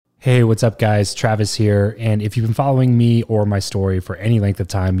Hey, what's up, guys? Travis here. And if you've been following me or my story for any length of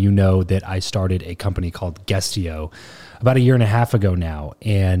time, you know that I started a company called Guestio about a year and a half ago now.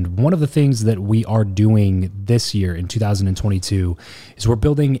 And one of the things that we are doing this year in 2022 is we're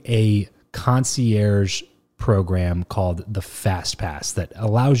building a concierge program called the Fast Pass that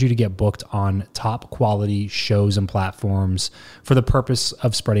allows you to get booked on top quality shows and platforms for the purpose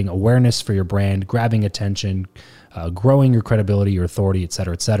of spreading awareness for your brand, grabbing attention, growing your credibility, your authority, et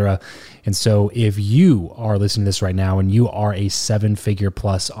cetera, et cetera. And so if you are listening to this right now and you are a 7-figure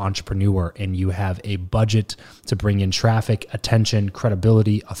plus entrepreneur and you have a budget to bring in traffic, attention,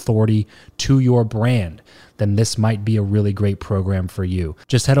 credibility, authority to your brand, then this might be a really great program for you.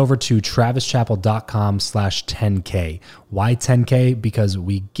 Just head over to travischappell.com/10K. Why 10K? Because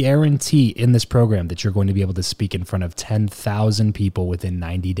we guarantee in this program that you're going to be able to speak in front of 10,000 people within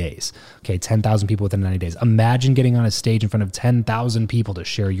 90 days. Okay, 10,000 people within 90 days. Imagine getting on a stage in front of 10,000 people to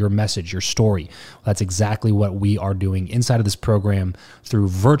share your message, your story. Well, that's exactly what we are doing inside of this program through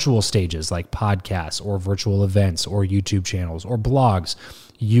virtual stages like podcasts or virtual events or YouTube channels or blogs.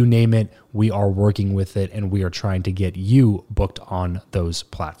 You name it, we are working with it, and we are trying to get you booked on those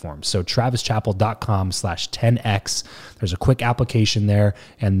platforms. So travischappell.com/10X. There's a quick application there,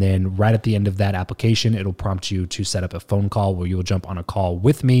 and then right at the end of that application, it'll prompt you to set up a phone call where you'll jump on a call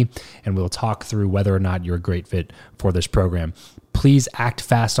with me, and we'll talk through whether or not you're a great fit for this program. Please act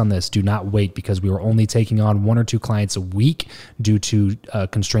fast on this. Do not wait, because we are only taking on 1 or 2 clients a week due to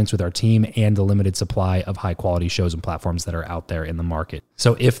constraints with our team and the limited supply of high quality shows and platforms that are out there in the market.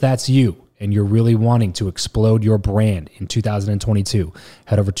 So if that's you and you're really wanting to explode your brand in 2022,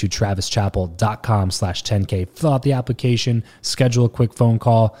 head over to travischappell.com/10K, fill out the application, schedule a quick phone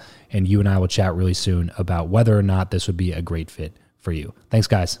call, and you and I will chat really soon about whether or not this would be a great fit for you. Thanks,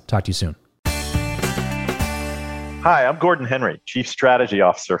 guys. Talk to you soon. Hi, I'm Gordon Henry, Chief Strategy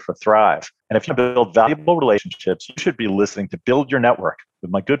Officer for Thrive. And if you build valuable relationships, you should be listening to Build Your Network with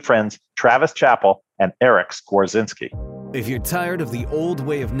my good friends, Travis Chappell and Eric Skwarczynski. If you're tired of the old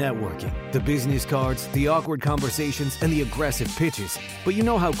way of networking, the business cards, the awkward conversations, and the aggressive pitches, but you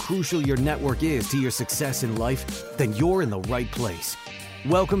know how crucial your network is to your success in life, then you're in the right place.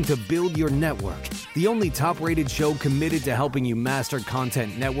 Welcome to Build Your Network, the only top-rated show committed to helping you master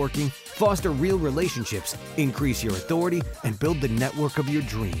content networking, foster real relationships, increase your authority, and build the network of your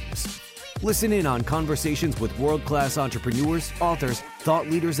dreams. Listen in on conversations with world-class entrepreneurs, authors, thought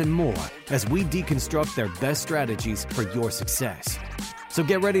leaders, and more as we deconstruct their best strategies for your success. So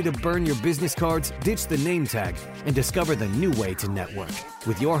get ready to burn your business cards, ditch the name tag, and discover the new way to network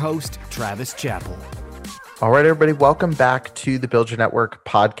with your host, Travis Chappell. All right, everybody, welcome back to the Build Your Network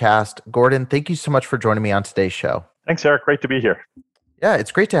podcast. Gordon, thank you so much for joining me on today's show. Thanks, Eric. Great to be here. Yeah,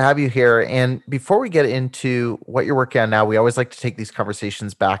 it's great to have you here. And before we get into what you're working on now, we always like to take these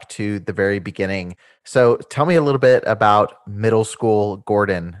conversations back to the very beginning. So tell me a little bit about middle school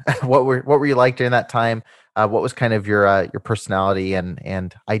Gordon. What were you like during that time? What was kind of your personality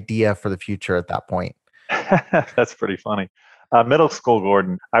and idea for the future at that point? That's pretty funny. Middle school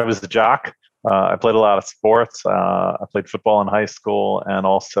Gordon, I was a jock. I played a lot of sports. I played football in high school and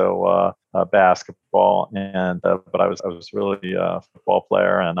also basketball. And but I was really a football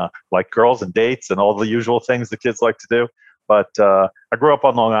player and like girls and dates and all the usual things the kids like to do. But I grew up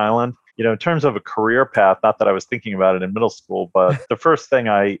on Long Island. You know, in terms of a career path, not that I was thinking about it in middle school, but the first thing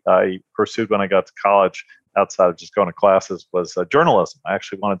I pursued when I got to college, outside of just going to classes, was journalism. I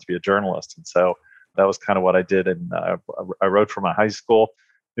actually wanted to be a journalist, and so that was kind of what I did. And I wrote for my high school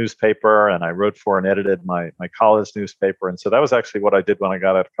newspaper, and I wrote for and edited my college newspaper. And so that was actually what I did when I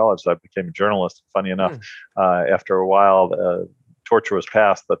got out of college. I became a journalist. Funny enough, after a while, torture was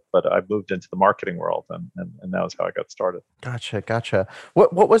passed, but I moved into the marketing world, and that was how I got started. Gotcha.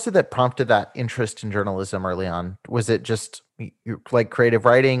 What was it that prompted that interest in journalism early on? Was it just you like creative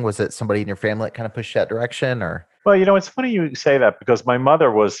writing? Was it somebody in your family that kind of pushed that direction, or? Well, you know, it's funny you say that, because my mother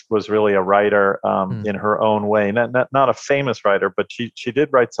was really a writer in her own way. Not a famous writer, but she did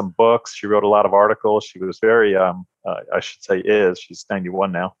write some books. She wrote a lot of articles. She was very, I should say she's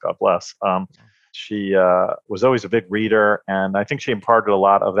 91 now, God bless. She was always a big reader, and I think she imparted a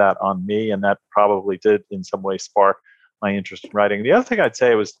lot of that on me, and that probably did in some way spark my interest in writing. The other thing I'd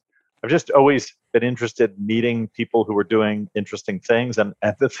say was I've just always been interested in meeting people who were doing interesting things. And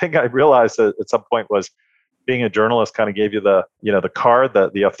the thing I realized at some point was being a journalist kind of gave you the card,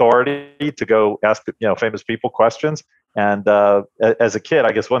 the authority to go ask, famous people questions. And as a kid,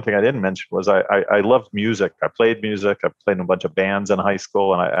 I guess one thing I didn't mention was I loved music. I played music. I played in a bunch of bands in high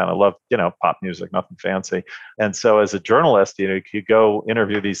school, and I loved, pop music, nothing fancy. And so as a journalist, you could go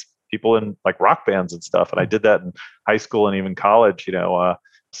interview these people in like rock bands and stuff. And I did that in high school and even college,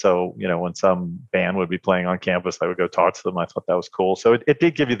 So, when some band would be playing on campus, I would go talk to them. I thought that was cool. So it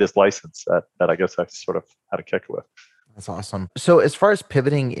did give you this license that I guess I sort of had a kick with. That's awesome. So as far as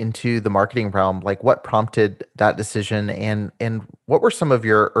pivoting into the marketing realm, like what prompted that decision, and what were some of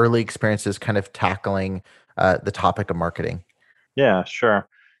your early experiences kind of tackling the topic of marketing? Yeah, sure.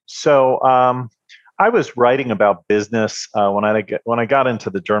 So I was writing about business when I got into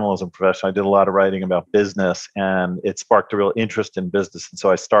the journalism profession. I did a lot of writing about business, and it sparked a real interest in business. And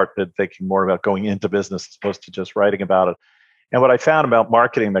so I started thinking more about going into business as opposed to just writing about it. And what I found about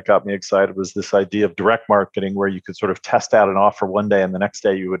marketing that got me excited was this idea of direct marketing, where you could sort of test out an offer one day and the next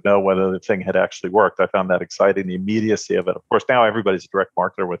day you would know whether the thing had actually worked. I found that exciting, the immediacy of it. Of course, now everybody's a direct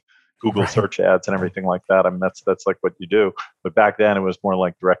marketer with Google search ads and everything like that. I mean, that's like what you do. But back then it was more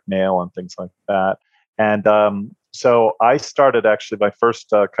like direct mail and things like that. And so I started, actually, my first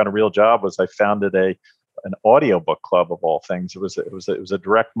kind of real job was I founded an audiobook club, of all things. It was a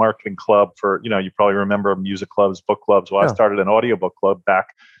direct marketing club for, you probably remember music clubs, book clubs. Well, I started an audiobook club back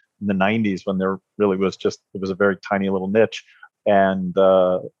in the 90s when there really was it was a very tiny little niche. And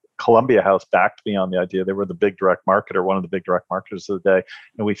Columbia House backed me on the idea. They were the big direct marketer, one of the big direct marketers of the day.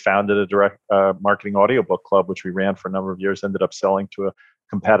 And we founded a direct marketing audiobook club, which we ran for a number of years, ended up selling to a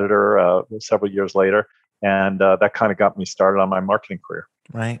competitor several years later. And that kind of got me started on my marketing career.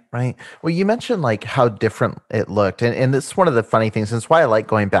 Right. Well, you mentioned like how different it looked. And this is one of the funny things. And it's why I like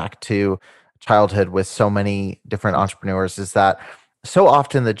going back to childhood with so many different entrepreneurs, is that so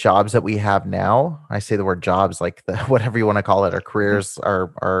often the jobs that we have now, I say the word jobs, like whatever you want to call it, our careers,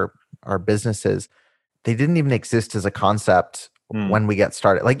 our businesses, they didn't even exist as a concept when we get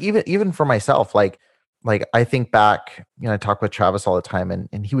started. Like even for myself, like I think back, I talk with Travis all the time,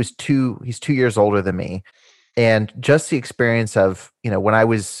 and he's 2 years older than me. And just the experience of, when I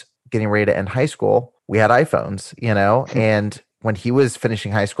was getting ready to end high school, we had iPhones, and when he was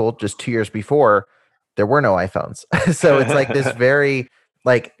finishing high school just 2 years before, there were no iPhones. So it's like this very,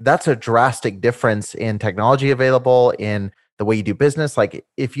 like, that's a drastic difference in technology available, in the way you do business. Like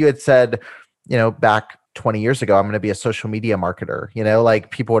if you had said, back 20 years ago, I'm going to be a social media marketer,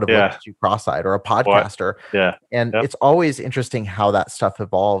 like people would have looked at you cross-eyed, or a podcaster. What? Yeah. And it's always interesting how that stuff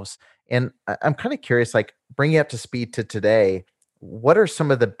evolves. And I'm kind of curious, like, bring you up to speed to today, what are some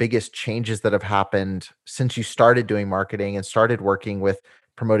of the biggest changes that have happened since you started doing marketing and started working with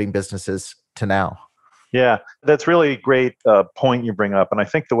promoting businesses to now? Yeah, that's really a great point you bring up. And I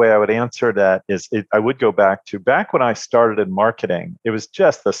think the way I would answer that is I would go back when I started in marketing. It was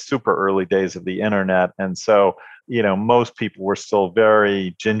just the super early days of the internet. And so, most people were still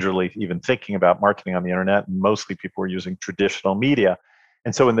very gingerly even thinking about marketing on the internet. And mostly people were using traditional media.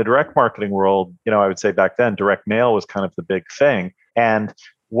 And so in the direct marketing world, I would say back then, direct mail was kind of the big thing. And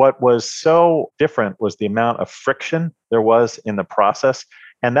what was so different was the amount of friction there was in the process.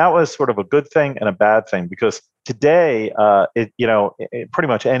 And that was sort of a good thing and a bad thing, because today, pretty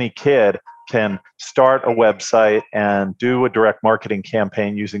much any kid can start a website and do a direct marketing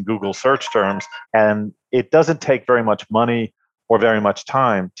campaign using Google search terms. And it doesn't take very much money or very much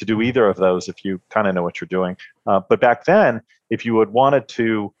time to do either of those if you kind of know what you're doing. But back then, if you had wanted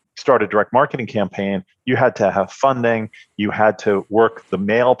to start a direct marketing campaign, you had to have funding, you had to work the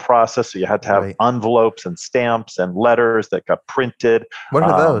mail process, so you had to have envelopes and stamps and letters that got printed. What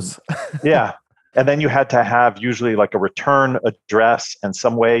are those? Yeah. And then you had to have usually like a return address and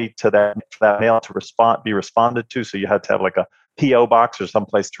some way for that mail to be responded to. So you had to have like a PO box or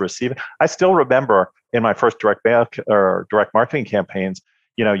someplace to receive it. I still remember in my first direct mail or direct marketing campaigns,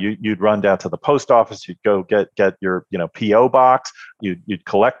 you'd run down to the post office, you'd go get your, PO box, you'd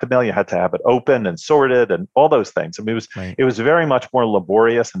collect the mail, you had to have it opened and sorted and all those things. I mean, it was very much more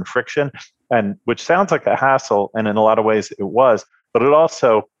laborious and friction, and which sounds like a hassle, and in a lot of ways it was, but it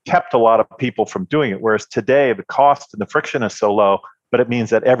also kept a lot of people from doing it. Whereas today, the cost and the friction is so low, but it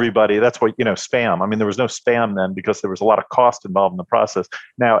means that everybody, that's what, spam. I mean, there was no spam then because there was a lot of cost involved in the process.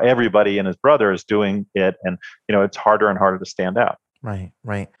 Now everybody and his brother is doing it, and, it's harder and harder to stand out. Right.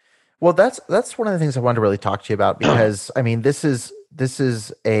 Well, that's one of the things I wanted to really talk to you about, because I mean, this is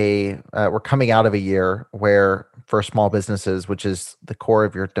we're coming out of a year where, for small businesses, which is the core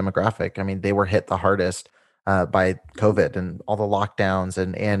of your demographic, I mean, they were hit the hardest by COVID and all the lockdowns,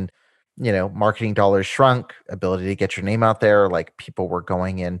 and marketing dollars shrunk, ability to get your name out there. Like, people were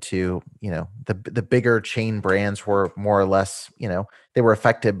going into, the bigger chain brands were more or less, they were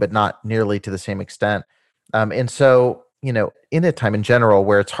affected, but not nearly to the same extent. And so, in a time in general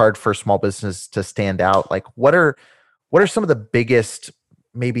where it's hard for small business to stand out, like what are some of the biggest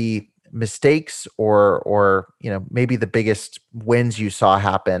maybe mistakes or maybe the biggest wins you saw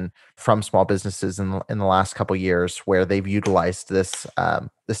happen from small businesses in the last couple of years where they've utilized this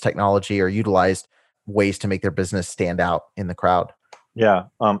technology or utilized ways to make their business stand out in the crowd? Yeah,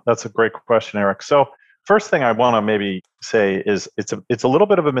 that's a great question, Eric. So first thing I want to maybe say is it's a little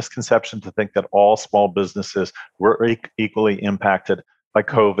bit of a misconception to think that all small businesses were equally impacted by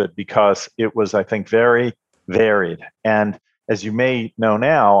COVID, because it was, I think, very varied. And as you may know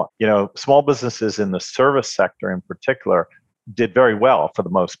now, small businesses in the service sector in particular did very well for the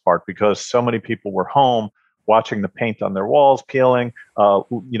most part, because so many people were home watching the paint on their walls peeling,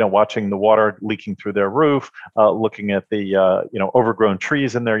 watching the water leaking through their roof, looking at the overgrown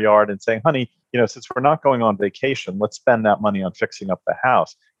trees in their yard and saying, honey, since we're not going on vacation, let's spend that money on fixing up the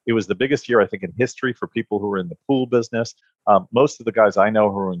house. It was the biggest year, I think, in history for people who are in the pool business. Most of the guys I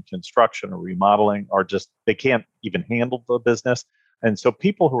know who are in construction or remodeling they can't even handle the business. And so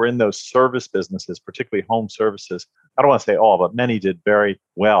people who are in those service businesses, particularly home services, I don't want to say all, but many did very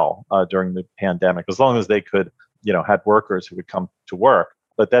well during the pandemic, as long as they could, had workers who would come to work.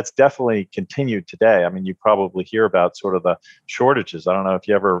 But that's definitely continued today. I mean, you probably hear about sort of the shortages. I don't know if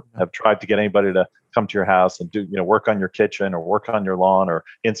you ever have tried to get anybody to come to your house and do, work on your kitchen or work on your lawn or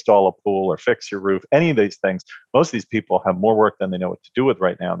install a pool or fix your roof, any of these things. Most of these people have more work than they know what to do with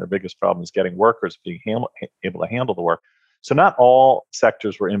right now. And their biggest problem is getting workers being able to handle the work. So not all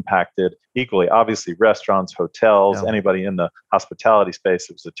sectors were impacted equally. Obviously, restaurants, hotels, anybody in the hospitality space,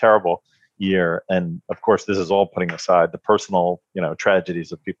 it was a terrible year. And of course, this is all putting aside the personal,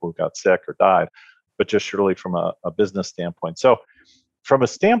 tragedies of people who got sick or died, but just surely from a business standpoint. So from a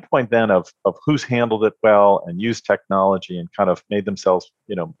standpoint then of who's handled it well and used technology and kind of made themselves,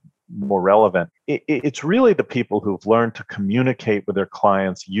 more relevant, it's really the people who've learned to communicate with their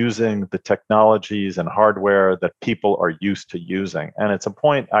clients using the technologies and hardware that people are used to using. And it's a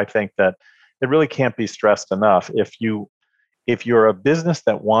point, I think, that it really can't be stressed enough. If you're a business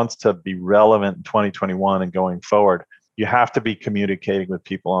that wants to be relevant in 2021 and going forward, you have to be communicating with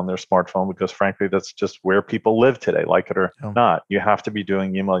people on their smartphone, because frankly, that's just where people live today, like it or not. You have to be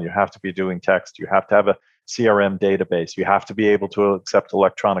doing email, you have to be doing text, you have to have a CRM database, you have to be able to accept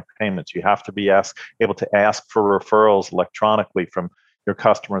electronic payments, you have to be able to ask for referrals electronically from your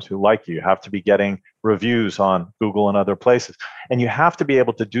customers who like you. You have to be getting reviews on Google and other places. And you have to be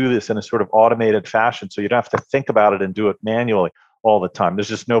able to do this in a sort of automated fashion, so you don't have to think about it and do it manually all the time. There's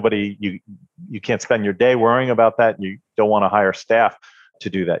just nobody, you can't spend your day worrying about that. You don't want to hire staff to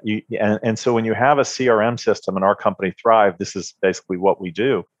do that. And so when you have a CRM system, in our company Thrive, this is basically what we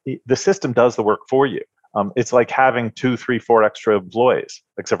do. The system does the work for you. It's like having 2, 3, 4 extra employees,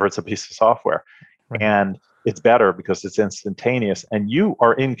 except for it's a piece of software. Right. And it's better because it's instantaneous and you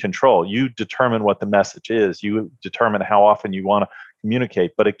are in control. You determine what the message is. You determine how often you want to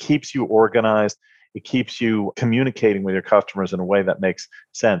communicate, but it keeps you organized. It keeps you communicating with your customers in a way that makes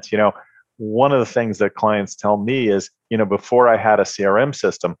sense. One of the things that clients tell me is, before I had a CRM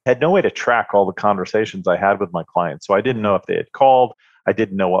system, I had no way to track all the conversations I had with my clients. So I didn't know if they had called. I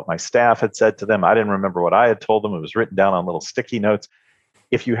didn't know what my staff had said to them. I didn't remember what I had told them. It was written down on little sticky notes.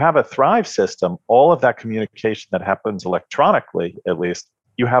 If you have a Thrive system, all of that communication that happens electronically, at least,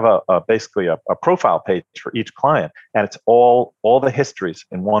 you have basically a profile page for each client, and it's all the histories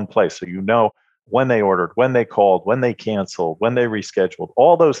in one place. So you know when they ordered, when they called, when they canceled, when they rescheduled,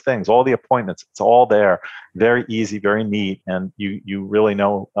 all those things, all the appointments, it's all there. Very easy, very neat, and you really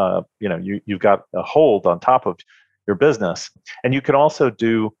know, you've got a hold on top of your business. And you can also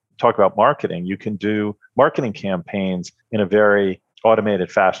talk about marketing. You can do marketing campaigns in a very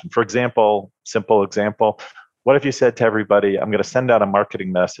automated fashion. For example, simple example, what if you said to everybody, I'm going to send out a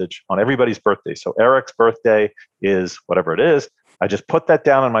marketing message on everybody's birthday. So Eric's birthday is whatever it is. I just put that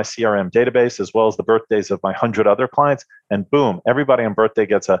down in my CRM database, as well as the birthdays of my 100 other clients. And boom, everybody on birthday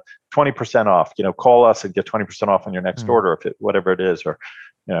gets a 20% off. Call us and get 20% off on your next order, whatever it is. Or,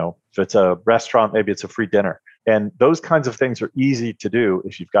 if it's a restaurant, maybe it's a free dinner. And those kinds of things are easy to do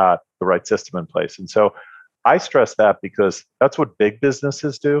if you've got the right system in place. And so I stress that because that's what big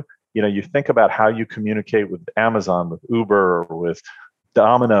businesses do. You think about how you communicate with Amazon, with Uber, or with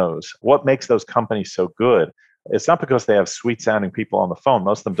Domino's. What makes those companies so good? It's not because they have sweet sounding people on the phone.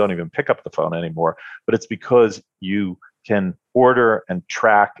 Most of them don't even pick up the phone anymore, but it's because you can order and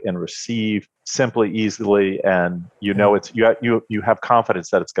track and receive simply, easily, and it's you have confidence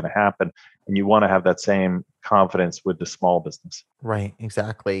that it's going to happen, and you want to have that same confidence with the small business. Right,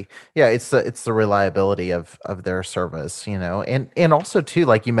 exactly. Yeah, it's the reliability of their service, and also too,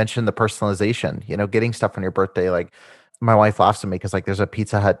 like you mentioned, the personalization, getting stuff on your birthday, like my wife laughs at me because like there's a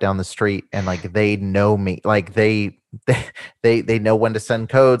Pizza Hut down the street and like they know me, like they know when to send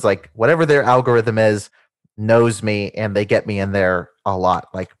codes, like whatever their algorithm is knows me, and they get me in there a lot,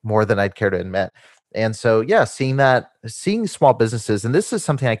 like more than I'd care to admit. And so, yeah, seeing small businesses, and this is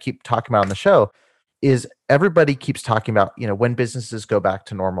something I keep talking about on the show, is everybody keeps talking about, when businesses go back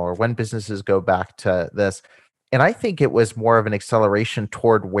to normal or when businesses go back to this. And I think it was more of an acceleration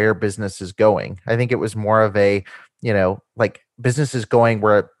toward where business is going. I think it was more of a, like business is going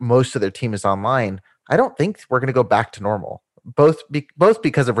where most of their team is online. I don't think we're going to go back to normal, both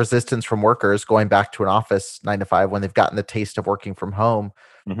because of resistance from workers going back to an office 9 to 5 when they've gotten the taste of working from home,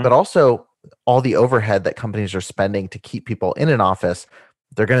 but also all the overhead that companies are spending to keep people in an office.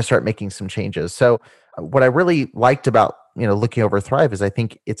 They're going to start making some changes. So what I really liked about, looking over Thrive is I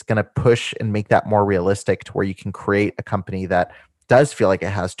think it's going to push and make that more realistic to where you can create a company that does feel like it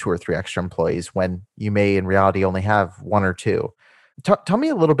has 2 or 3 extra employees when you may in reality only have 1 or 2. Tell me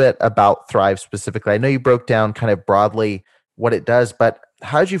a little bit about Thrive specifically. I know you broke down kind of broadly what it does, but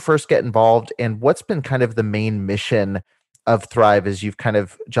how did you first get involved, and what's been kind of the main mission of Thrive as you've kind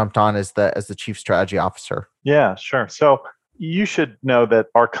of jumped on as the chief strategy officer? Yeah, sure. So you should know that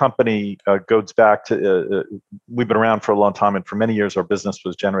our company goes back to, we've been around for a long time, and for many years our business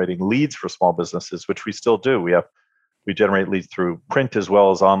was generating leads for small businesses, which we still do. We generate leads through print as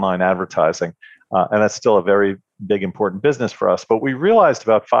well as online advertising, and that's still a very big, important business for us. But we realized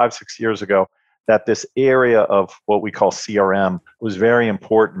about 5-6 years ago that this area of what we call CRM was very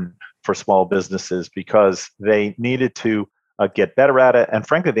important for small businesses because they needed to get better at it. And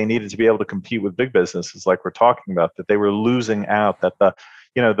frankly, they needed to be able to compete with big businesses like we're talking about, that they were losing out, that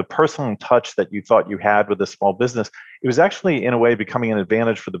the personal touch that you thought you had with a small business, it was actually in a way becoming an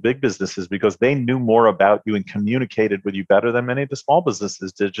advantage for the big businesses because they knew more about you and communicated with you better than many of the small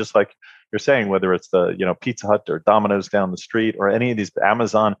businesses did. Just like you're saying, whether it's the Pizza Hut or Domino's down the street or any of these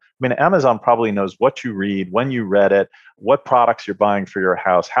Amazon. I mean, Amazon probably knows what you read, when you read it, what products you're buying for your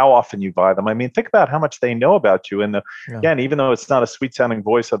house, how often you buy them. I mean, think about how much they know about you. And again, even though it's not a sweet sounding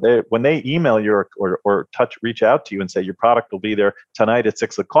voice, when they email you or reach out to you and say your product will be there tonight at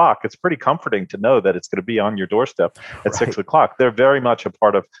 6 o'clock, it's pretty comforting to know that it's going to be on your doorstep at 6 o'clock. They're very much a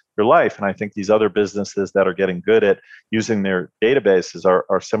part of your life. And I think these other businesses that are getting good at using their databases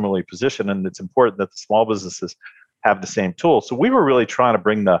are similarly positioned. And it's important that the small businesses have the same tools. So we were really trying to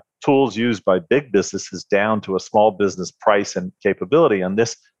bring the tools used by big businesses down to a small business price and capability. And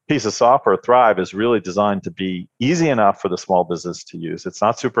this piece of software, Thrive, is really designed to be easy enough for the small business to use. It's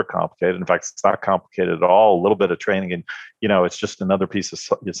not super complicated. In fact, it's not complicated at all. A little bit of training, and it's just another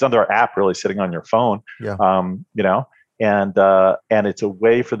it's another app really sitting on your phone. Yeah. And it's a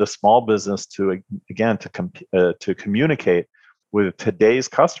way for the small business to communicate with today's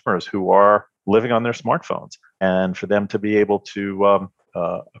customers who are living on their smartphones, and for them to be able to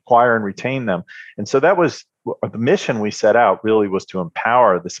acquire and retain them. And so that was the mission we set out, really was to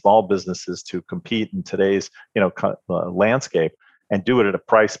empower the small businesses to compete in today's landscape and do it at a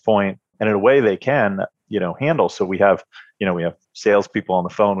price point and in a way they can handle. So we have salespeople on the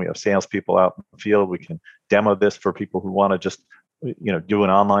phone, we have salespeople out in the field. We can demo this for people who want to just do an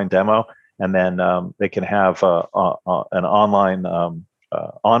online demo, and then they can have an online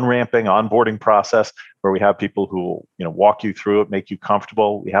on-ramping, onboarding process where we have people who walk you through it, make you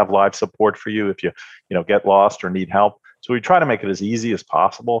comfortable. We have live support for you if you get lost or need help. So we try to make it as easy as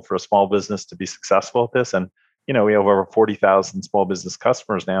possible for a small business to be successful at this. And we have over 40,000 small business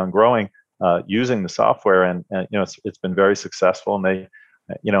customers now and growing using the software, and it's been very successful. And they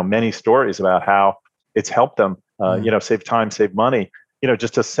many stories about how it's helped them save time, save money.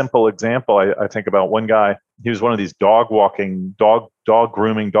 Just a simple example, I think about one guy. He was one of these dog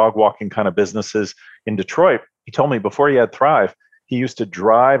grooming, dog walking kind of businesses in Detroit. He told me before he had Thrive, he used to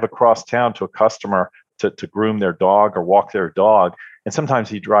drive across town to a customer to groom their dog or walk their dog. And sometimes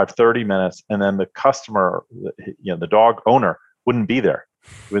he'd drive 30 minutes, and then the customer, the dog owner, wouldn't be there.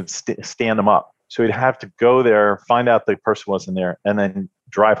 He would stand him up. So he'd have to go there, find out the person wasn't there, and then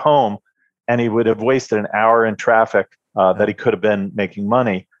drive home. And he would have wasted an hour in traffic that he could have been making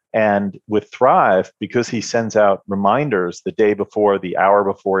money. And with Thrive, because he sends out reminders the day before, the hour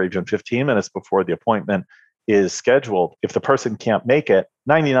before, even 15 minutes before the appointment is scheduled, if the person can't make it,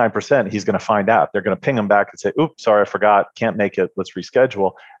 99% he's going to find out. They're going to ping him back and say, oops, sorry, I forgot, can't make it, let's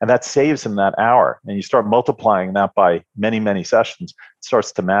reschedule. And that saves him that hour. And you start multiplying that by many, many sessions, it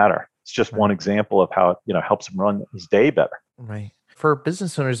starts to matter. It's just one example of how it helps him run his day better. Right. For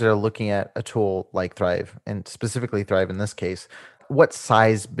business owners that are looking at a tool like Thrive, and specifically Thrive in this case, what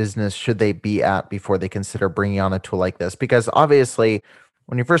size business should they be at before they consider bringing on a tool like this? Because obviously,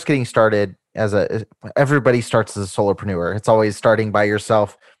 when you're first getting started, everybody starts as a solopreneur. It's always starting by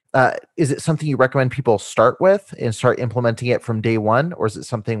yourself. Is it something you recommend people start with and start implementing it from day one? Or is it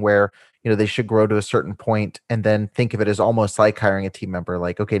something where, they should grow to a certain point and then think of it as almost like hiring a team member?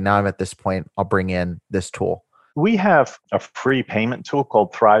 Like, okay, now I'm at this point, I'll bring in this tool. We have a free payment tool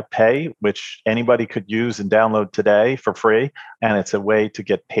called ThrivePay, which anybody could use and download today for free. And it's a way to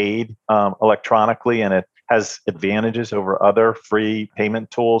get paid electronically. And it has advantages over other free payment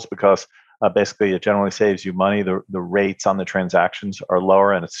tools because basically it generally saves you money. The rates on the transactions are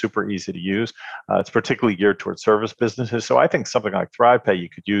lower and it's super easy to use. It's particularly geared towards service businesses. So I think something like ThrivePay you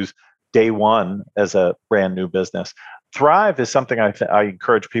could use day one as a brand new business. Thrive is something I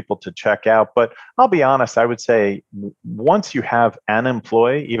encourage people to check out. But I'll be honest, I would say once you have an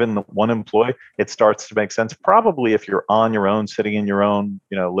employee, even one employee, it starts to make sense. Probably if you're on your own, sitting in your own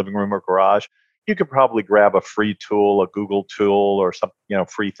living room or garage, you could probably grab a free tool, a Google tool or some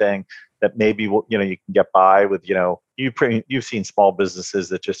free thing that maybe you can get by with. You've seen small businesses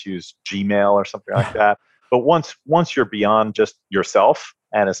that just use Gmail or something like that. But once you're beyond just yourself,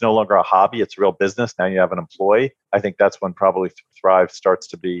 and it's no longer a hobby, it's a real business. Now you have an employee. I think that's when probably Thrive starts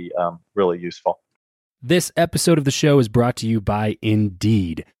to be really useful. This episode of the show is brought to you by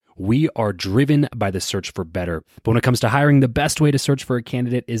Indeed. We are driven by the search for better. But when it comes to hiring, the best way to search for a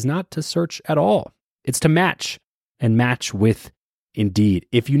candidate is not to search at all. It's to match and match with Indeed.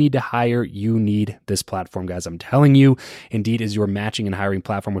 If you need to hire, you need this platform, guys. I'm telling you, Indeed is your matching and hiring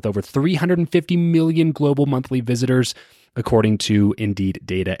platform with over 350 million global monthly visitors, according to Indeed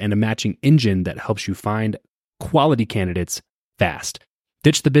data, and a matching engine that helps you find quality candidates fast.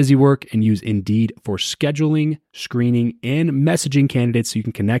 Ditch the busy work and use Indeed for scheduling, screening, and messaging candidates so you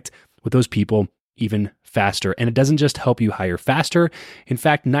can connect with those people even faster. And it doesn't just help you hire faster. In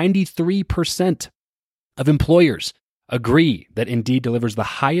fact, 93% of employers agree that Indeed delivers the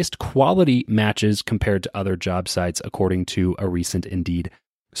highest quality matches compared to other job sites, according to a recent Indeed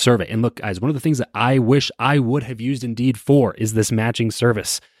survey. And look, guys, one of the things that I wish I would have used Indeed for is this matching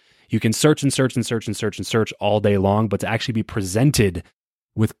service. You can search and search and search and search and search all day long, but to actually be presented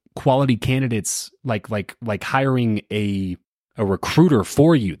with quality candidates, like hiring a recruiter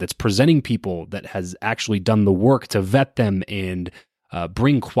for you that's presenting people that has actually done the work to vet them and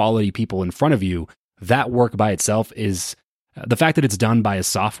bring quality people in front of you, that work by itself is the fact that it's done by a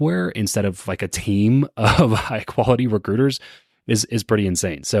software instead of like a team of high quality recruiters is pretty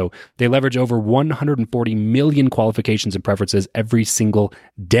insane. So they leverage over 140 million qualifications and preferences every single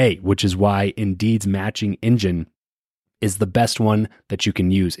day, which is why Indeed's matching engine is the best one that you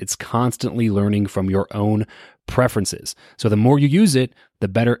can use. It's constantly learning from your own preferences. So the more you use it, the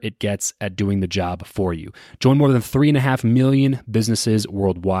better it gets at doing the job for you. Join more than 3.5 million businesses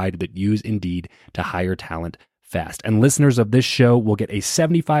worldwide that use Indeed to hire talent fast. And listeners of this show will get a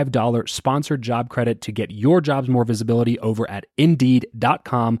 $75 sponsored job credit to get your jobs more visibility over at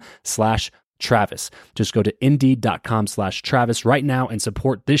Indeed.com/Travis. Just go to Indeed.com/Travis right now and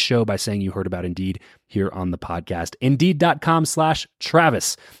support this show by saying you heard about Indeed here on the podcast.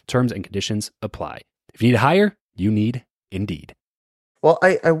 Indeed.com/Travis. Terms and conditions apply. If you need to hire, you need Indeed. Well,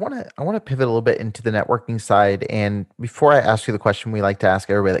 I want to pivot a little bit into the networking side. And before I ask you the question we like to ask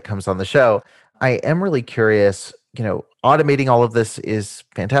everybody that comes on the show, I am really curious, automating all of this is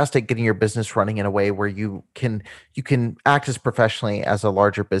fantastic, getting your business running in a way where you can act as professionally as a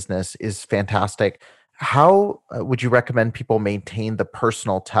larger business is fantastic. How would you recommend people maintain the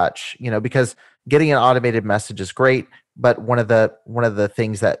personal touch? Because getting an automated message is great, but one of the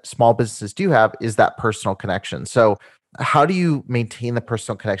things that small businesses do have is that personal connection. So how do you maintain the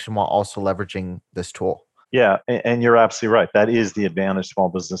personal connection while also leveraging this tool? Yeah, and you're absolutely right. That is the advantage small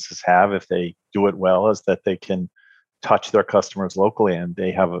businesses have if they do it well, is that they can touch their customers locally and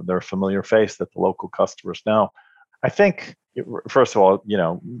they have their familiar face that the local customers know. I think, first of all,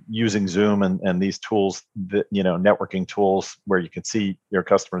 using Zoom and these tools, networking tools where you can see your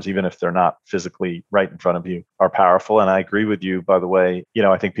customers, even if they're not physically right in front of you, are powerful. And I agree with you, by the way,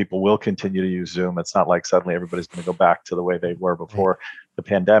 I think people will continue to use Zoom. It's not like suddenly everybody's going to go back to the way they were before the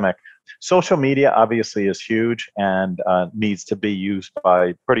pandemic. Social media obviously is huge and needs to be used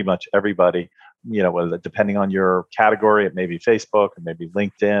by pretty much everybody. Depending on your category, it may be Facebook, it may be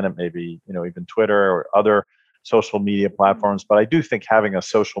LinkedIn, it may be even Twitter or other social media platforms. But I do think having a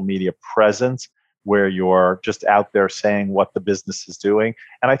social media presence where you're just out there saying what the business is doing.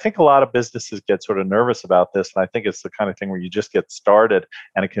 And I think a lot of businesses get sort of nervous about this. And I think it's the kind of thing where you just get started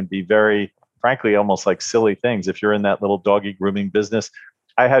and it can be very, frankly, almost like silly things. If you're in that little doggy grooming business,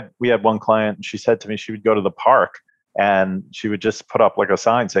 we had one client and she said to me she would go to the park And she would just put up like a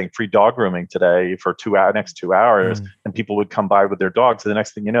sign saying free dog grooming today for next 2 hours. And people would come by with their dogs. And the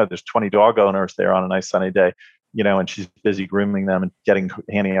next thing you know, there's 20 dog owners there on a nice sunny day, and she's busy grooming them and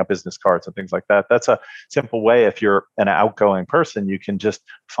handing out business cards and things like that. That's a simple way. If you're an outgoing person, you can just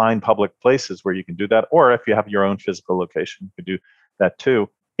find public places where you can do that. Or if you have your own physical location, you can do that too.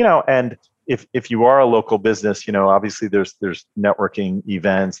 And if you are a local business, obviously there's networking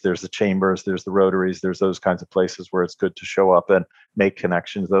events, there's the chambers, there's the Rotaries, there's those kinds of places where it's good to show up and make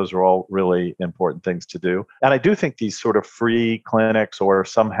connections. Those are all really important things to do. And I do think these sort of free clinics or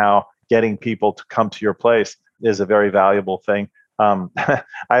somehow getting people to come to your place is a very valuable thing. I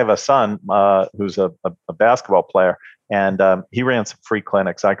have a son who's a basketball player, and he ran some free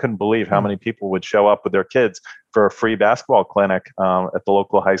clinics. I couldn't believe how many people would show up with their kids for a free basketball clinic at the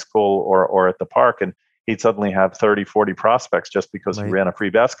local high school or at the park. And he'd suddenly have 30, 40 prospects just because he ran a free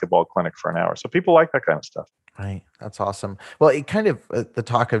basketball clinic for an hour. So people like that kind of stuff. Right. That's awesome. Well, it kind of, the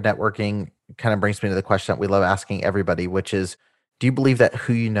talk of networking kind of brings me to the question that we love asking everybody, which is, do you believe that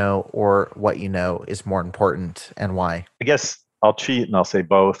who you know or what you know is more important, and why? I guess I'll cheat and I'll say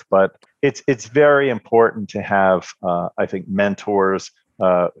both, but it's very important to have, I think, mentors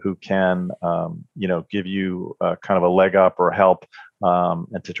who can, give you kind of a leg up or help,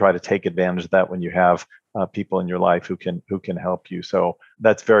 and to try to take advantage of that when you have people in your life who can help you. So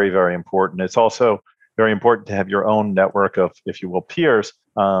that's very, very important. It's also very important to have your own network of, if you will, peers,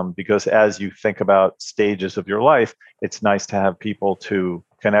 because as you think about stages of your life, it's nice to have people to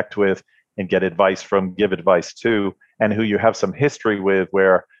connect with and get advice from, give advice to, and who you have some history with,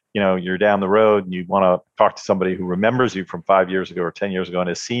 where you're down the road and you want to talk to somebody who remembers you from 5 years ago or 10 years ago and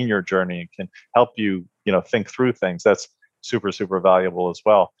has seen your journey and can help you, think through things. That's super, super valuable as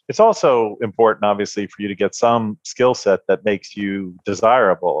well. It's also important, obviously, for you to get some skill set that makes you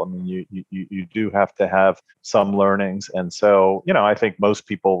desirable. I mean, you do have to have some learnings. And so, I think most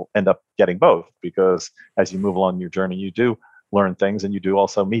people end up getting both, because as you move along your journey, you do learn things and you do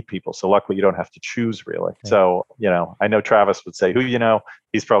also meet people. So luckily you don't have to choose, really. Okay. So, I know Travis would say,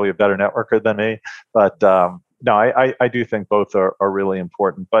 he's probably a better networker than me, but no, I do think both are really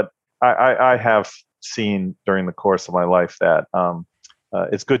important. But I have seen during the course of my life that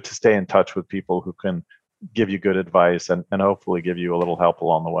it's good to stay in touch with people who can give you good advice and hopefully give you a little help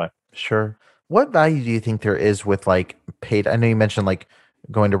along the way. Sure. What value do you think there is with paid? I know you mentioned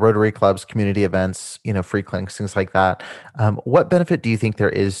going to Rotary clubs, community events, free clinics, things like that. What benefit do you think there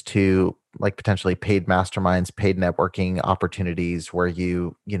is to potentially paid masterminds, paid networking opportunities where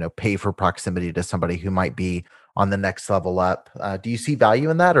you pay for proximity to somebody who might be on the next level up? Do you see value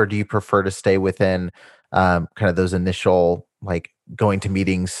in that, or do you prefer to stay within kind of those initial going to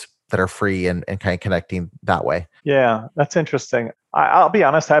meetings that are free and kind of connecting that way? Yeah, that's interesting. I'll be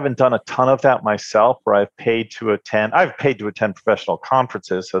honest, I haven't done a ton of that myself, where I've paid to attend professional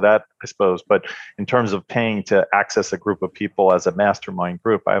conferences. So that, I suppose, but in terms of paying to access a group of people as a mastermind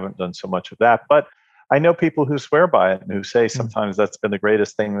group, I haven't done so much of that. But I know people who swear by it and who say sometimes that's been the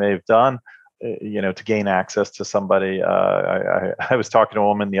greatest thing they've done, to gain access to somebody. I was talking to a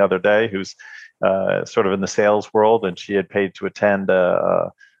woman the other day who's sort of in the sales world, and she had paid to attend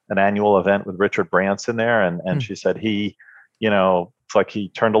an annual event with Richard Branson there. And she said it's like he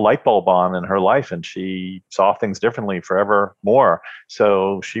turned a light bulb on in her life, and she saw things differently forever more.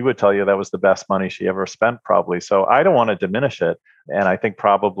 So she would tell you that was the best money she ever spent, probably. So I don't want to diminish it. And I think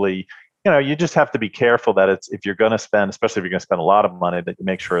probably, you just have to be careful that if you're going to spend, especially if you're going to spend a lot of money, that you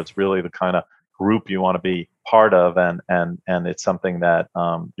make sure it's really the kind of group you want to be part of. And it's something that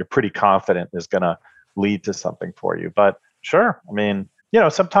you're pretty confident is going to lead to something for you. But sure, I mean,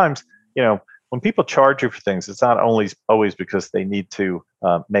 sometimes, when people charge you for things, it's not always because they need to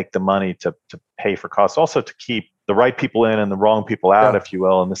make the money to pay for costs, also to keep the right people in and the wrong people out, if you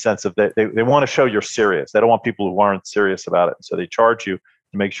will, in the sense of they want to show you're serious. They don't want people who aren't serious about it. So they charge you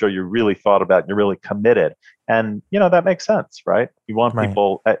to make sure you really thought about it and you're really committed. And, that makes sense, right? You want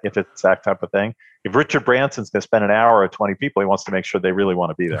people, if it's that type of thing. If Richard Branson's going to spend an hour with 20 people, he wants to make sure they really want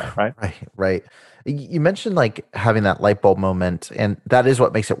to be there, right? Right. You mentioned having that light bulb moment, and that is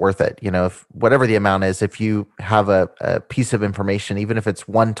what makes it worth it. If whatever the amount is, if you have a piece of information, even if it's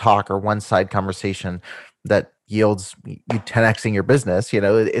one talk or one side conversation that yields you 10xing your business,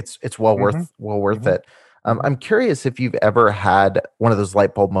 it's well worth it. I'm curious if you've ever had one of those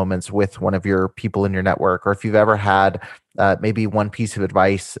light bulb moments with one of your people in your network, or if you've ever had maybe one piece of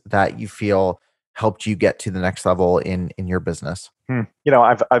advice that you feel helped you get to the next level in your business.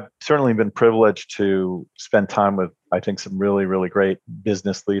 I've certainly been privileged to spend time with, I think, some really, really great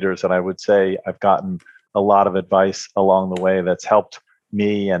business leaders. And I would say I've gotten a lot of advice along the way that's helped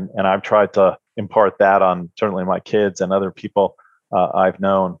me. And I've tried to impart that on certainly my kids and other people I've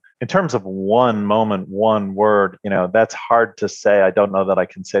known. In terms of one moment, one word, that's hard to say. I don't know that I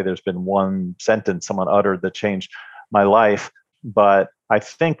can say there's been one sentence someone uttered that changed my life. But I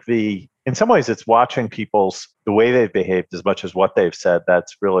think in some ways, it's watching the way they've behaved as much as what they've said.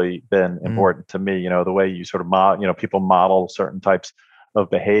 That's really been important to me. The way you sort of people model certain types of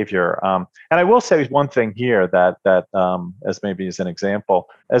behavior. And I will say one thing here that as maybe as an example,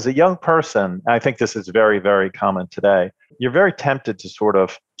 as a young person, I think this is very, very common today. You're very tempted to sort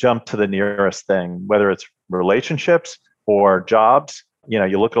of jump to the nearest thing, whether it's relationships or jobs.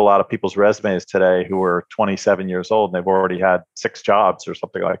 You look at a lot of people's resumes today who are 27 years old and they've already had 6 jobs or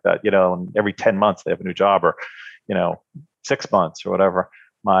something like that, and every 10 months they have a new job, or, 6 months or whatever.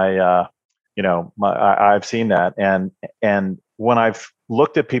 I've seen that. And when I've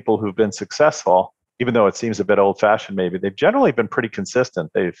looked at people who've been successful, even though it seems a bit old fashioned, maybe they've generally been pretty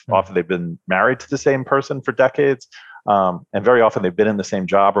consistent. Often they've been married to the same person for decades. And very often they've been in the same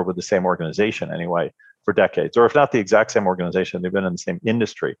job or with the same organization anyway for decades, or if not the exact same organization, they've been in the same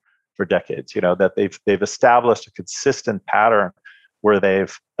industry for decades. That they've established a consistent pattern where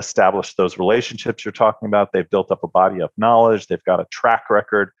they've established those relationships you're talking about. They've built up a body of knowledge. They've got a track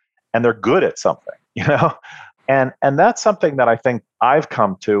record, and they're good at something. And that's something that I think I've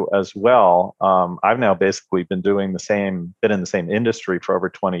come to as well. I've now basically been in the same industry for over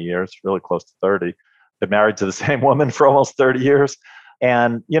 20 years, really close to 30. Been married to the same woman for almost 30 years.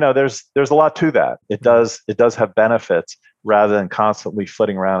 And, there's a lot to that. It does have benefits rather than constantly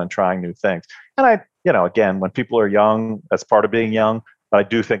flitting around and trying new things. And again, when people are young, that's part of being young. But I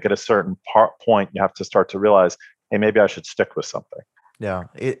do think at a certain point, you have to start to realize, hey, maybe I should stick with something. Yeah,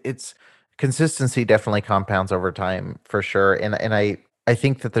 it's consistency definitely compounds over time for sure. And I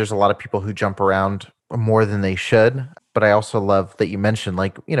think that there's a lot of people who jump around more than they should. But I also love that you mentioned,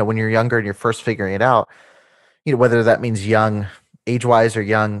 when you're younger and you're first figuring it out, whether that means young age-wise or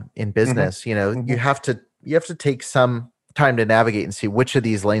young in business, you have to take some time to navigate and see which of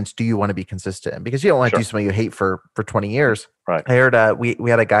these lanes do you want to be consistent in, because you don't want to do something you hate for 20 years. Right. I heard we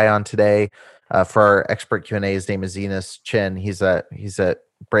had a guy on today for our expert Q&A. His name is Zenas Chin. He's a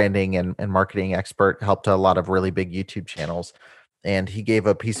branding and marketing expert, helped a lot of really big YouTube channels. And he gave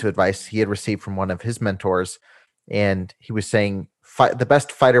a piece of advice he had received from one of his mentors. And he was saying the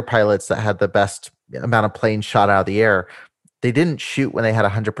best fighter pilots that had the best amount of planes shot out of the air, they didn't shoot when they had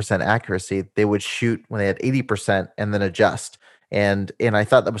 100% accuracy. They would shoot when they had 80% and then adjust. And I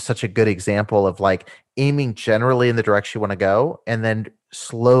thought that was such a good example of aiming generally in the direction you want to go, and then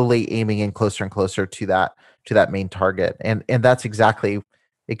slowly aiming in closer and closer to that main target. And that's exactly,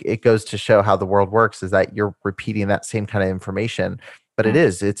 it goes to show how the world works, is that you're repeating that same kind of information. But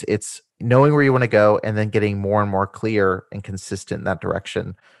it's knowing where you want to go and then getting more and more clear and consistent in that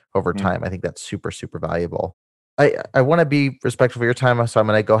direction over time. I think that's super, super valuable. I want to be respectful of your time, so I'm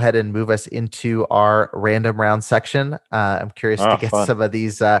going to go ahead and move us into our random round section. I'm curious to get fun. Some of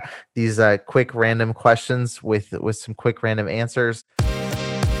these quick random questions with some quick random answers.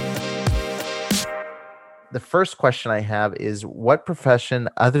 The first question I have is, what profession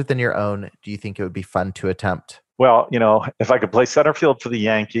other than your own do you think it would be fun to attempt? Well, if I could play center field for the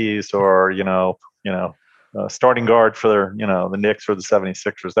Yankees, or starting guard for the Knicks or the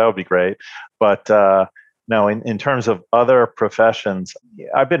 76ers, that would be great. But no, in terms of other professions,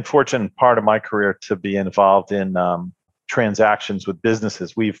 I've been fortunate part of my career to be involved in transactions with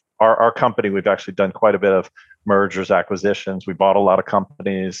businesses. Our company, we've actually done quite a bit of mergers, acquisitions. We bought a lot of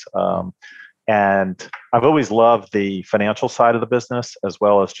companies. And I've always loved the financial side of the business, as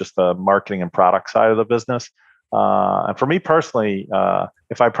well as just the marketing and product side of the business. And for me personally,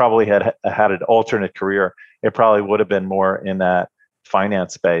 if I probably had an alternate career, it probably would have been more in that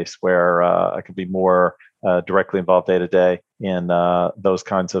finance space, where I could be more directly involved day to day in those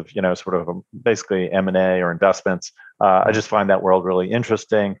kinds of, sort of basically M&A or investments. I just find that world really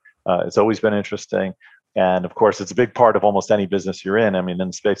interesting. It's always been interesting. And of course, it's a big part of almost any business you're in. I mean, in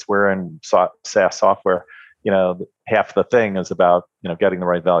the space we're in, SaaS software, half the thing is about, getting the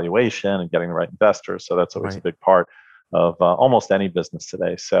right valuation and getting the right investors. So that's always a big part of almost any business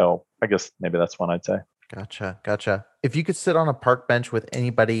today. So I guess maybe that's one I'd say. Gotcha. If you could sit on a park bench with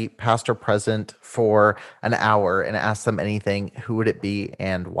anybody, past or present, for an hour and ask them anything, who would it be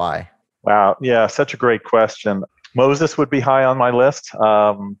and why? Wow. Yeah. Such a great question. Moses would be high on my list.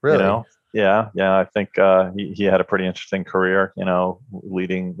 Really? Yeah. I think he had a pretty interesting career,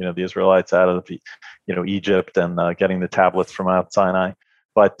 leading, the Israelites out of, Egypt and getting the tablets from Mount Sinai.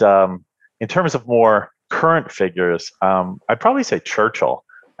 But in terms of more current figures, I'd probably say Churchill.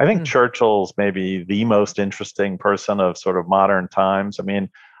 I think Churchill's maybe the most interesting person of sort of modern times. I mean,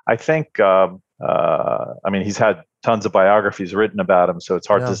 I think, I mean, he's had tons of biographies written about him, so it's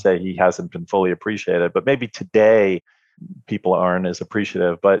hard to say he hasn't been fully appreciated. But maybe today people aren't as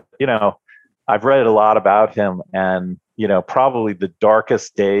appreciative. But, I've read a lot about him, and, probably the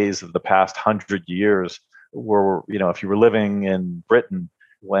darkest days of the past 100 years were, if you were living in Britain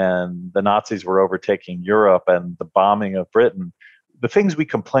when the Nazis were overtaking Europe and the bombing of Britain, the things we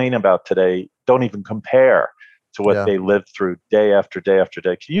complain about today don't even compare to what they lived through day after day after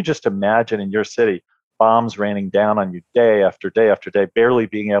day. Can you just imagine in your city, bombs raining down on you day after day after day, barely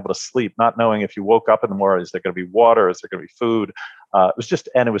being able to sleep, not knowing if you woke up in the morning, is there going to be water? Is there going to be food? It was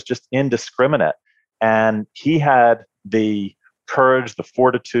just indiscriminate. And he had the courage, the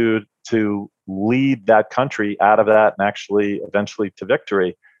fortitude to lead that country out of that and actually eventually to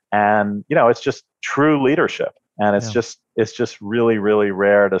victory. And, it's just true leadership. And it's just really, really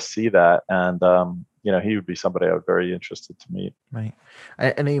rare to see that. And, he would be somebody I would be very interested to meet. Right.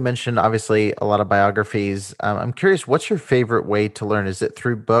 I know you mentioned, obviously, a lot of biographies. I'm curious, what's your favorite way to learn? Is it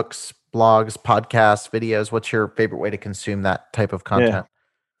through books, blogs, podcasts, videos? What's your favorite way to consume that type of content?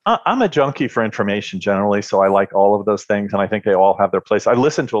 I'm a junkie for information generally, so I like all of those things, and I think they all have their place. I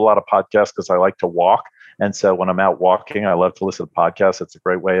listen to a lot of podcasts because I like to walk, and so when I'm out walking, I love to listen to podcasts. It's a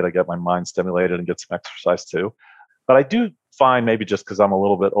great way to get my mind stimulated and get some exercise too. But I do find, maybe just because I'm a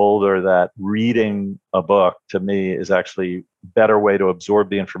little bit older, that reading a book to me is actually a better way to absorb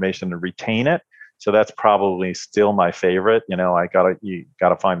the information and retain it. So that's probably still my favorite. You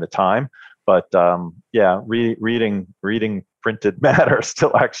gotta find the time. But reading printed matter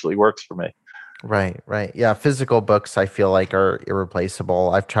still actually works for me. Right. Yeah, physical books I feel like are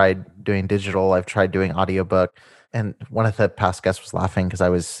irreplaceable. I've tried doing digital. I've tried doing audiobook. And one of the past guests was laughing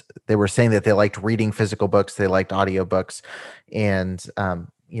because they were saying that they liked reading physical books, they liked audiobooks. And,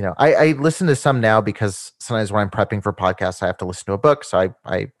 I listen to some now because sometimes when I'm prepping for podcasts, I have to listen to a book. So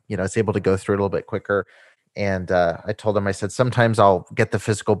I it's able to go through it a little bit quicker. And I told him, I said, sometimes I'll get the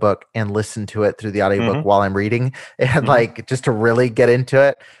physical book and listen to it through the audiobook while I'm reading, and like just to really get into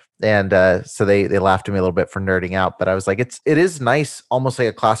it. And so they laughed at me a little bit for nerding out, but I was like, it is nice, almost like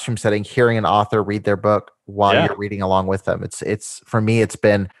a classroom setting, hearing an author read their book while you're reading along with them. It's for me, it's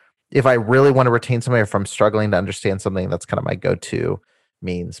been, if I really want to retain something, or if I'm struggling to understand something, that's kind of my go-to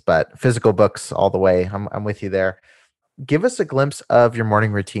means. But physical books all the way. I'm with you there. Give us a glimpse of your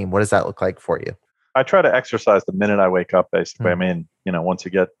morning routine. What does that look like for you? I try to exercise the minute I wake up, basically. I mean, once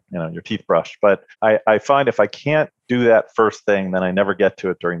you get, your teeth brushed. But I find if I can't do that first thing, then I never get to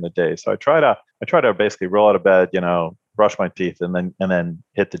it during the day. So I try to basically roll out of bed, brush my teeth, and then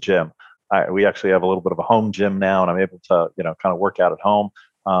hit the gym. We actually have a little bit of a home gym now, and I'm able to, kind of work out at home.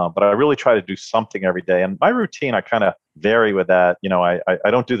 But I really try to do something every day. And my routine, I kind of vary with that.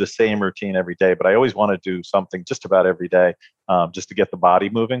 I don't do the same routine every day, but I always want to do something just about every day, just to get the body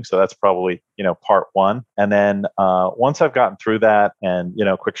moving. So that's probably, part one. And then once I've gotten through that and,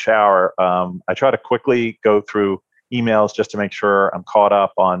 quick shower, I try to quickly go through emails just to make sure I'm caught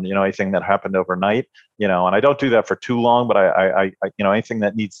up on, anything that happened overnight, and I don't do that for too long, but I anything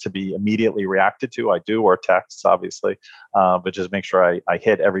that needs to be immediately reacted to, I do, or texts, obviously, but just make sure I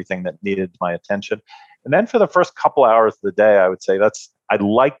hit everything that needed my attention. And then for the first couple hours of the day, I would say I'd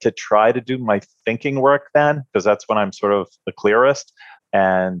like to try to do my thinking work then, because that's when I'm sort of the clearest.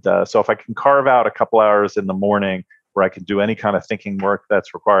 And so if I can carve out a couple hours in the morning where I can do any kind of thinking work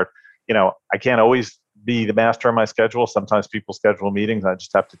that's required, I can't always be the master of my schedule. Sometimes people schedule meetings, I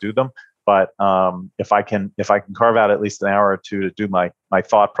just have to do them. But if I can carve out at least an hour or two to do my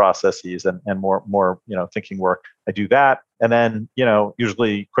thought processes and more thinking work, I do that. And then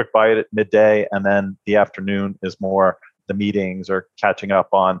usually quick bite at midday, and then the afternoon is more the meetings or catching up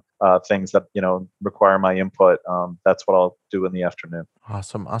on things that require my input. That's what I'll do in the afternoon.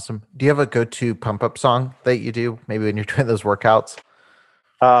 Awesome. Do you have a go-to pump up song that you do maybe when you're doing those workouts?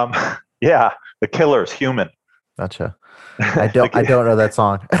 Yeah, The Killers, Human. Gotcha. I don't know that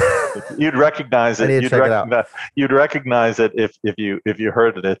song. You'd recognize it. You'd recognize it if you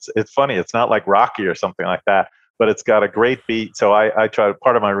heard it. It's funny. It's not like Rocky or something like that, but it's got a great beat. So I try.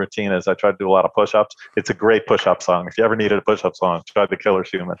 Part of my routine is I try to do a lot of push-ups. It's a great push-up song. If you ever needed a push-up song, try The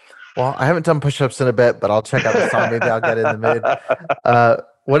Killers, Human. Well, I haven't done push-ups in a bit, but I'll check out the song. Maybe I'll get in the mood.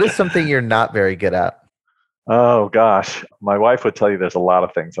 What is something you're not very good at? Oh gosh, my wife would tell you there's a lot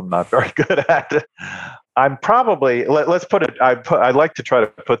of things I'm not very good at. I'm probably, let's put it, I like to try to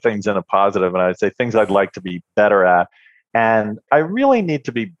put things in a positive, and I'd say things I'd like to be better at. And I really need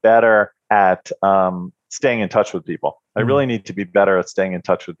to be better at staying in touch with people. I really need to be better at staying in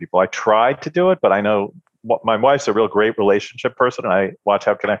touch with people. I tried to do it, but I know my wife's a real great relationship person, and I watch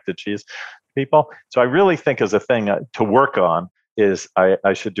how connected she is to people. So I really think as a thing to work on is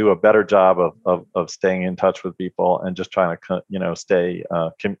I should do a better job of staying in touch with people and just trying to stay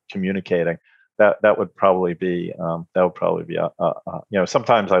communicating. That would probably be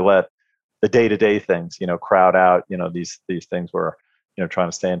sometimes I let the day-to-day things crowd out these things where trying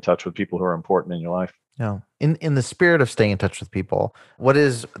to stay in touch with people who are important in your life. Yeah. In the spirit of staying in touch with people, what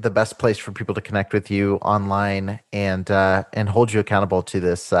is the best place for people to connect with you online and hold you accountable to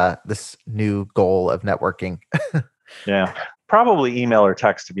this new goal of networking? Yeah, probably email or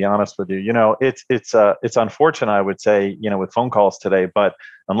text, to be honest with you. It's unfortunate, I would say, with phone calls today, but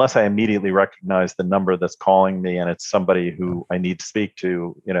unless I immediately recognize the number that's calling me and it's somebody who I need to speak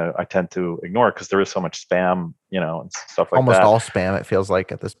to, I tend to ignore it because there is so much spam, and stuff like Almost that. Almost all spam, it feels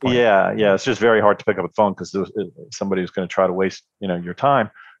like at this point. Yeah. It's just very hard to pick up a phone because somebody who's going to try to waste, your time,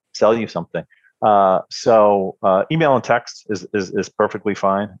 sell you something. So email and text is perfectly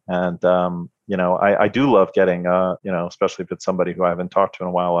fine. And, I do love getting, especially if it's somebody who I haven't talked to in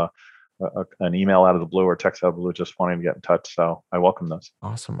a while, an email out of the blue or text out of the blue, just wanting to get in touch. So I welcome those.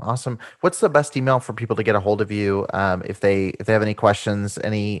 Awesome. What's the best email for people to get a hold of you? If they have any questions,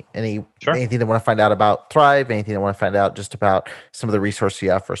 anything they want to find out about Thrive, anything they want to find out just about some of the resources you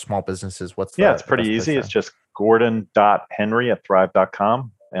have for small businesses, it's pretty easy. It's just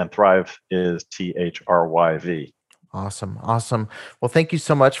gordon.henry@thrive.com. And Thrive is THRYV. Awesome. Well, thank you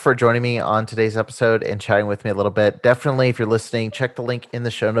so much for joining me on today's episode and chatting with me a little bit. Definitely, if you're listening, check the link in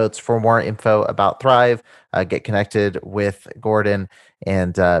the show notes for more info about Thrive. Get connected with Gordon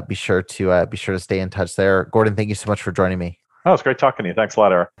and be sure to stay in touch there. Gordon, thank you so much for joining me. Oh, it's great talking to you. Thanks a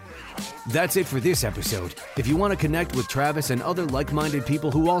lot, Eric. That's it for this episode. If you want to connect with Travis and other like-minded people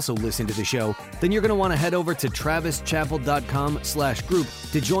who also listen to the show, then you're going to want to head over to travischappell.com/group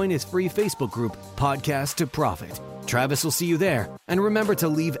to join his free Facebook group, Podcast to Profit. Travis will see you there. And remember to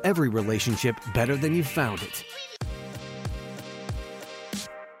leave every relationship better than you found it.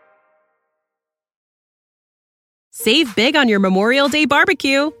 Save big on your Memorial Day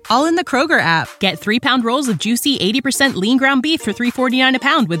barbecue, all in the Kroger app. Get 3-pound rolls of juicy 80% lean ground beef for $3.49 a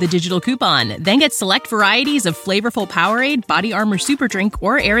pound with a digital coupon. Then get select varieties of flavorful Powerade, Body Armor Super Drink,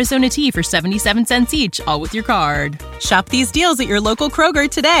 or Arizona tea for 77 cents each, all with your card. Shop these deals at your local Kroger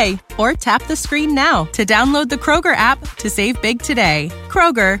today, or tap the screen now to download the Kroger app to save big today.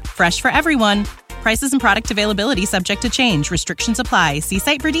 Kroger, fresh for everyone. Prices and product availability subject to change. Restrictions apply. See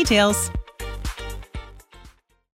site for details.